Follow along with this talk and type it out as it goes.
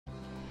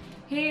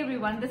Hey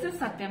everyone, this is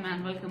Satyam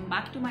and welcome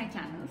back to my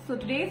channel. So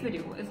today's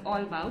video is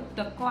all about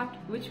the cot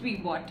which we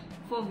bought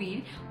for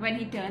Veer when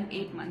he turned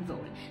 8 months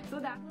old. So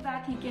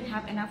that he can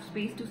have enough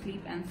space to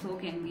sleep, and so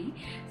can we.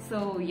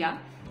 So yeah,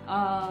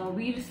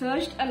 we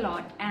researched a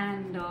lot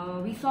and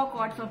we saw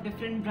cots of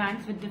different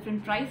brands with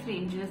different price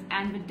ranges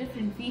and with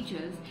different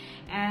features,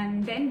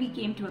 and then we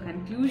came to a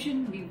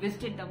conclusion. We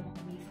visited the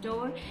Mee Mee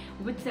store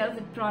which sells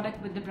a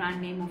product with the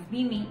brand name of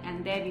Mee Mee,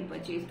 and there we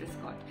purchased this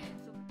cot.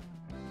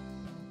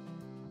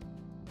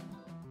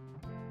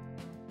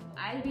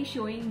 I'll be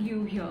showing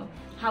you here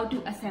how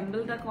to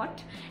assemble the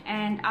cot,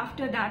 and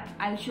after that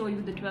I'll show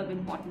you the 12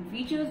 important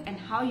features and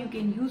how you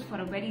can use for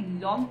a very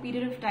long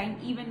period of time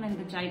even when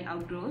the child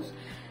outgrows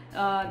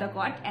the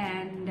cot,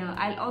 and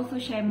I'll also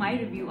share my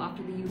review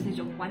after the usage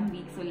of 1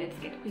 week. So let's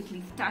get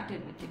quickly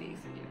started with today's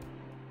video.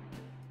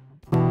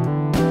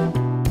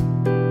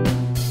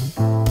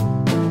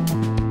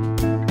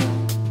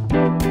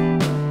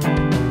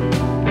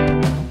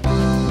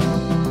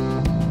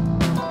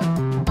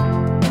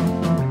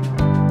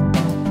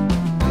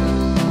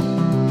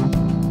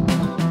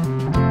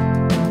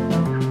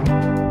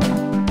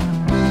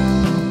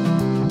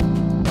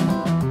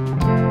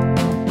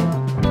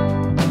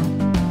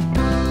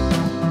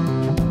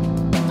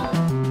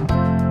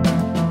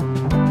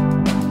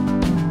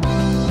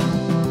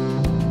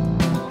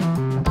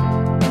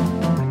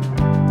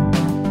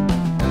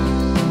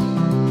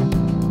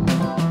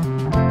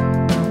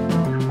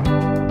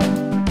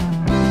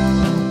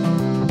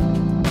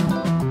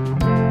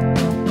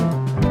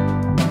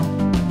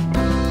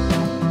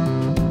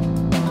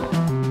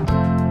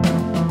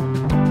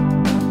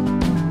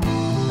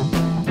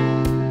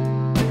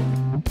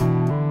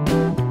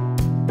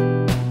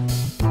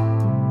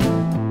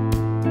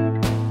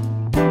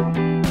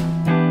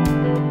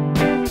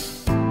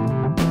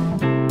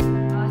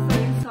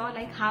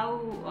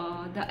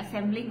 The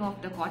assembling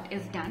of the cot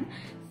is done.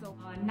 So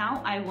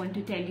now I want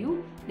to tell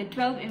you the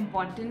 12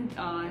 important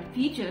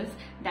features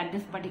that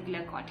this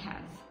particular cot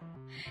has.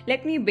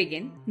 Let me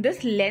begin.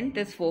 This length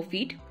is 4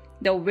 feet,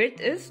 the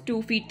width is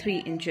 2 feet 3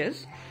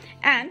 inches,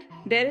 and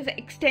there is an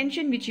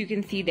extension which you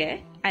can see there.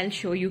 I'll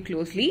show you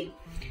closely.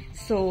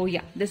 So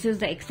yeah, this is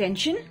the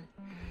extension.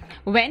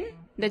 When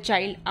the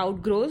child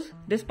outgrows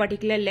this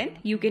particular length,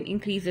 you can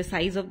increase the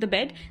size of the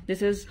bed.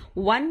 This is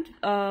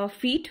 1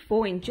 feet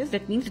 4 inches.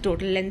 That means the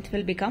total length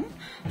will become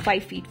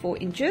 5 feet 4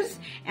 inches.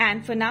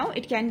 And for now,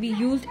 it can be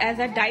used as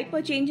a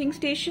diaper changing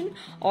station,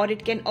 or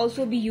it can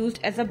also be used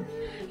as a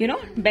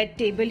bed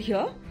table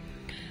here.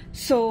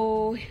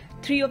 So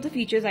 3 of the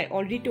features I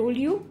already told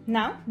you.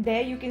 Now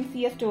there you can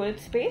see a storage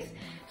space.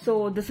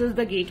 So this is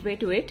the gateway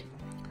to it.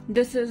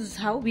 This is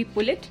how we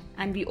pull it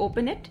and we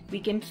open it.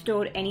 We can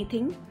store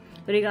anything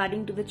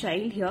regarding to the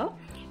child here,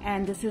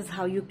 and this is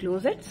how you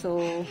close it.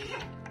 So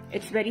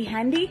it's very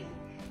handy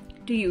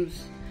to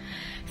use.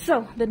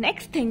 So the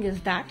next thing is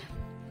that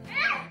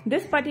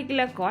this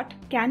particular cot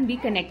can be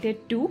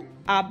connected to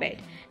our bed.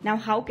 Now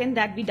how can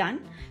that be done?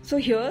 So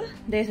here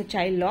there's a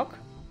child lock,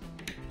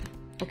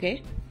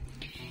 okay,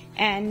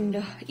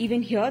 and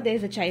even here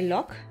there's a child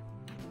lock,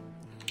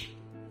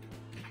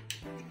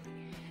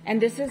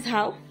 and this is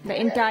how the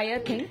entire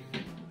thing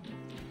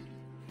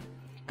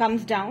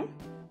comes down.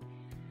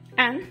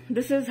 And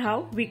this is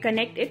how we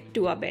connect it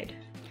to our bed.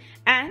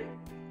 And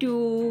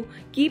to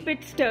keep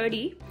it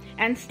sturdy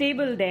and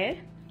stable there,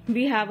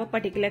 we have a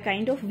particular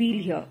kind of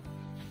wheel here.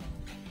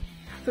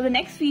 So the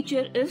next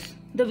feature is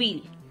the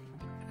wheel.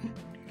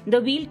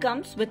 The wheel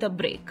comes with a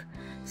brake.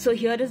 So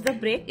here is the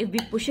brake. If we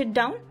push it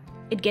down,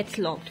 it gets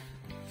locked.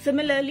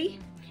 Similarly,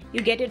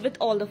 you get it with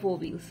all the 4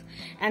 wheels.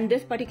 And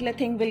this particular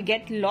thing will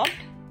get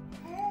locked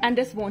and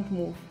this won't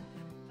move.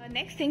 The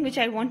next thing which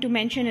I want to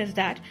mention is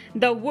that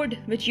the wood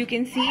which you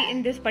can see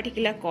in this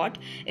particular cot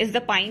is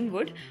the pine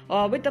wood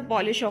with a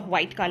polish of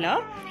white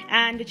color,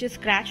 and which is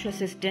scratch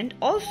resistant.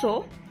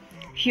 Also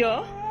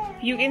here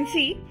you can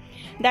see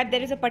that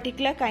there is a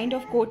particular kind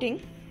of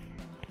coating.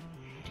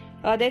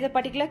 There's a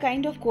particular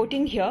kind of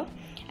coating here,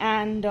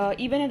 and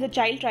even if the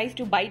child tries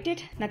to bite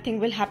it, nothing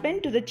will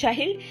happen to the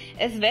child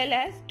as well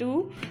as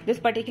to this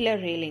particular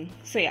railing.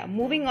 So yeah,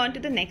 moving on to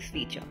the next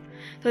feature.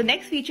 So the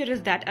next feature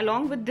is that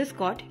along with this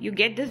cot, you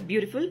get this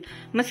beautiful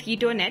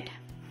mosquito net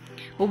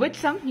with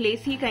some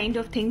lacy kind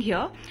of thing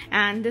here,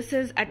 and this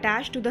is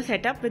attached to the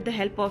setup with the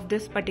help of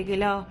this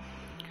particular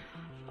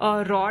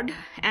rod,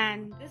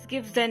 and this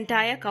gives the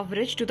entire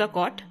coverage to the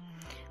cot.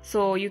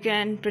 So you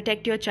can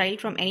protect your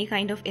child from any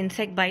kind of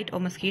insect bite or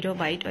mosquito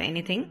bite or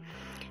anything,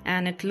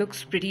 and it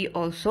looks pretty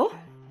also.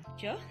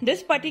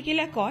 This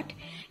particular cot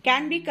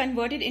can be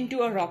converted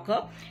into a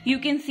rocker. You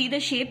can see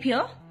the shape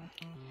here.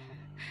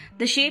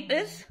 The shape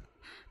is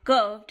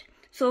curved,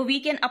 so we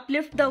can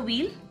uplift the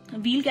wheel. The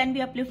wheel can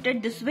be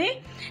uplifted this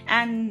way,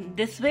 and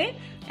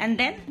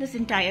then this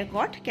entire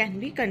cot can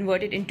be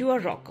converted into a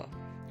rocker.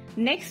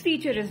 Next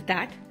feature is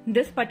that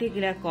this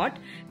particular cot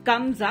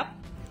comes up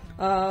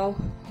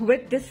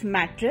with this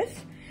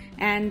mattress,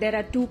 and there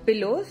are 2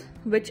 pillows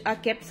which are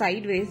kept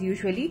sideways,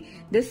 usually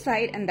this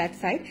side and that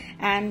side,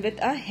 and with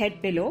a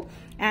head pillow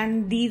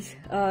and these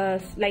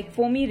like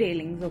foamy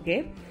railings.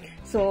 Okay,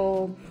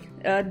 so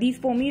these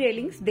foamy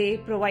railings, they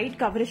provide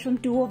coverage from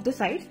two of the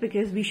sides,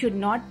 because we should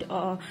not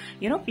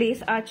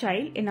place our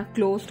child in a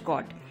closed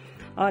cot,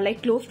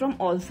 like closed from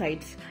all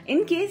sides.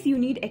 In case you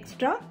need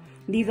extra,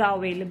 these are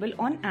available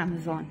on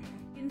Amazon.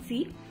 You can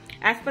see,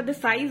 as per the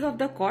size of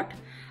the cot,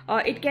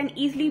 it can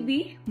easily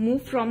be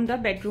moved from the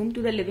bedroom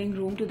to the living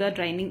room to the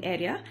dining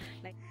area.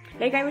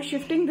 Like I was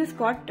shifting this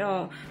cot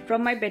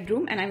from my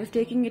bedroom and I was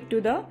taking it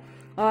to the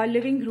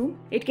living room.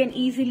 It can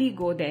easily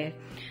go there.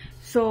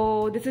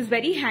 So this is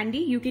very handy.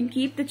 You can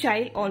keep the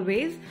child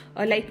always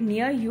like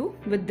near you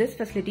with this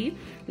facility.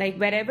 Like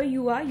wherever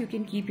you are, you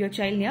can keep your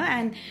child near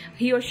and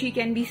he or she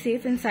can be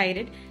safe inside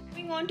it.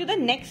 Moving on to the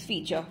next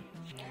feature.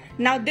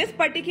 Now this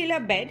particular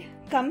bed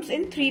comes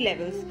in 3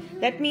 levels.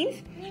 That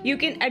means you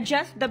can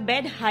adjust the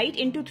bed height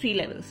into 3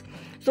 levels.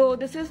 So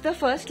this is the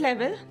first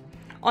level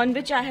on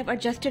which I have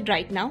adjusted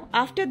right now.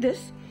 After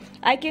this,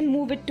 I can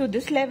move it to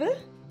this level,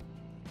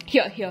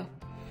 here.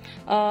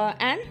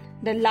 And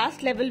the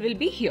last level will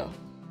be here,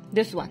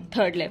 this one,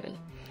 third level.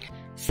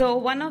 So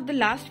one of the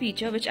last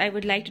feature which I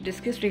would like to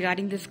discuss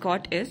regarding this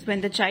cot is,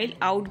 when the child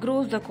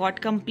outgrows the cot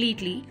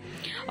completely,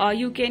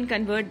 you can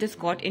convert this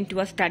cot into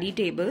a study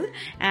table,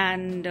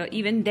 and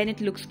even then it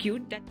looks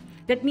cute.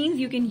 That means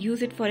you can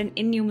use it for an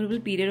innumerable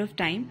period of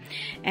time.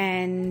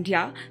 And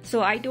yeah,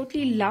 so I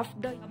totally love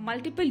the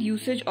multiple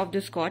usage of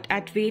this cot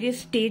at various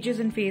stages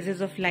and phases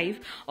of life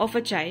of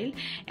a child.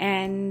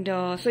 And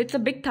so it's a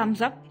big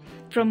thumbs up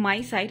from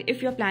my side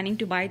if you're planning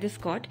to buy this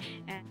cot.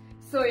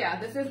 So yeah,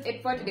 this is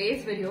it for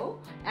today's video,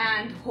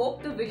 and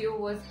hope the video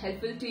was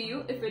helpful to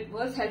you. If it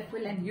was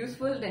helpful and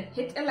useful, then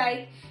hit a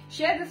like,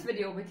 share this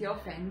video with your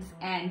friends,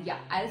 and yeah,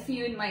 I'll see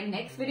you in my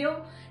next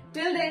video.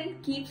 Till then,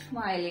 keep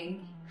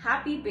smiling.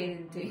 Happy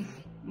parenting.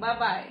 Bye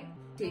bye.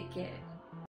 Take care.